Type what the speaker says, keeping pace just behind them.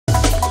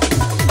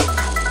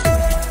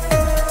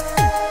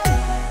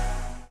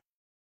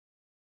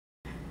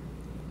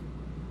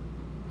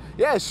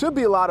Yeah, it should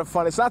be a lot of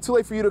fun. It's not too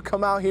late for you to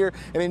come out here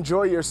and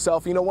enjoy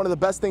yourself. You know, one of the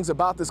best things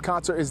about this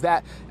concert is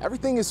that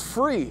everything is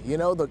free. You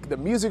know, the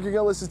music you're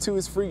going to listen to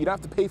is free. You don't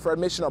have to pay for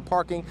admission or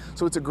parking,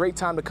 so it's a great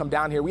time to come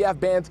down here. We have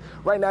bands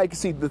right now. You can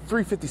see the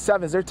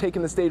 357s. They're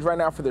taking the stage right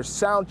now for their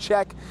sound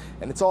check,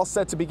 and it's all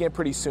set to begin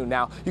pretty soon.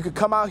 Now, you could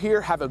come out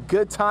here, have a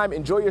good time,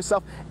 enjoy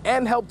yourself,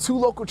 and help 2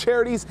 local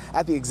charities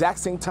at the exact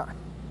same time.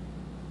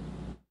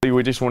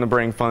 We just want to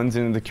bring funds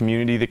into the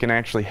community that can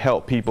actually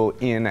help people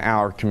in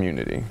our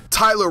community.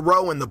 Tyler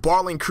Rowe and the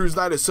Barling Cruise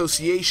Night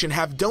Association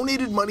have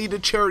donated money to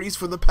charities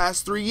for the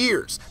past 3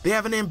 years. They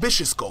have an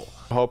ambitious goal,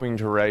 Hoping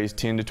to raise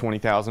 $10,000 to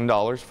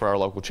 $20,000 for our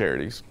local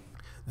charities.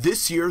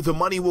 This year, the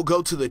money will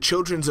go to the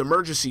Children's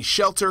Emergency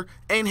Shelter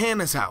and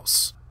Hannah's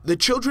House. The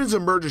Children's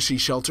Emergency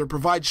Shelter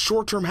provides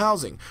short-term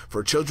housing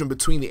for children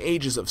between the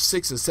ages of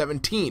 6 and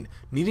 17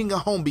 needing a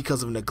home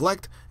because of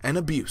neglect and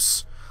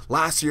abuse.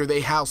 Last year,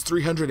 they housed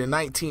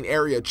 319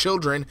 area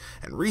children,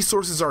 and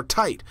resources are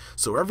tight,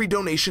 so every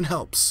donation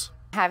helps.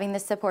 Having the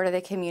support of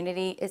the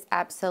community is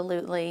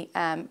absolutely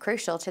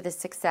crucial to the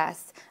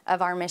success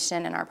of our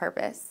mission and our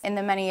purpose. And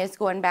the money is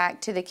going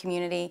back to the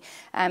community.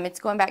 It's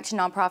going back to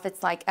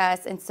nonprofits like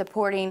us and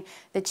supporting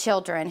the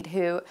children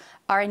who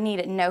are in need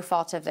at no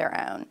fault of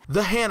their own.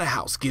 The Hannah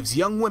House gives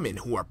young women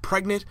who are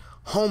pregnant,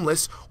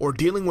 homeless, or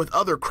dealing with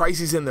other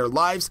crises in their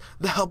lives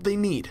the help they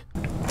need.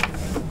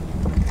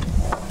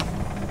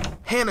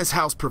 Hannah's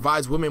House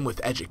provides women with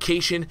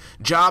education,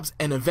 jobs,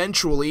 and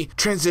eventually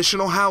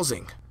transitional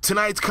housing.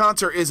 Tonight's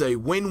concert is a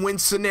win-win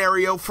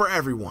scenario for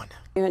everyone.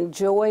 You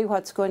enjoy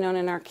what's going on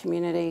in our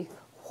community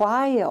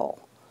while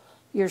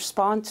you're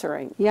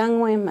sponsoring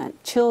young women,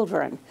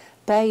 children,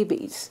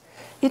 babies.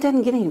 It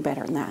doesn't get any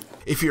better than that.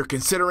 If you're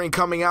considering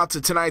coming out to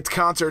tonight's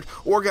concert,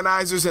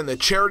 organizers and the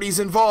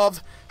charities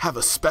involved have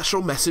a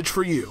special message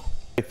for you.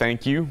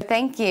 Thank you.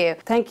 Thank you.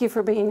 Thank you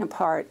for being a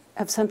part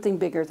of something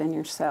bigger than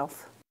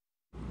yourself.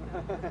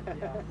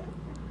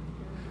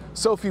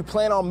 So if you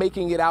plan on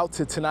making it out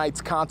to tonight's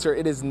concert,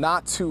 it is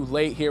not too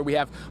late here. We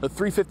have the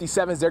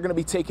 357s. They're going to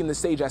be taking the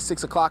stage at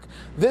 6 o'clock.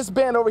 This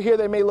band over here,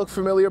 they may look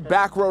familiar,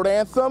 Back Road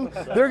Anthem.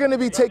 They're going to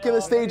be taking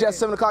the stage at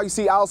 7 o'clock. You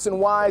see Allison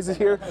Wise is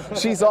here.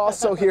 She's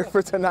also here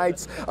for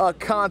tonight's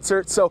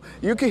concert. So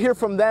you can hear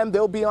from them.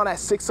 They'll be on at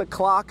 6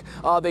 o'clock.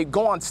 They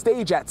go on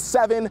stage at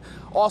 7.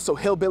 Also,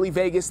 Hillbilly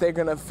Vegas, they're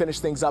going to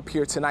finish things up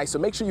here tonight. So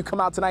make sure you come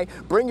out tonight.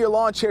 Bring your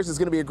lawn chairs. It's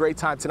going to be a great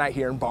time tonight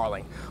here in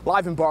Barling.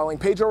 Live in Barling,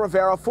 Pedro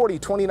Rivera,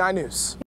 4029 News.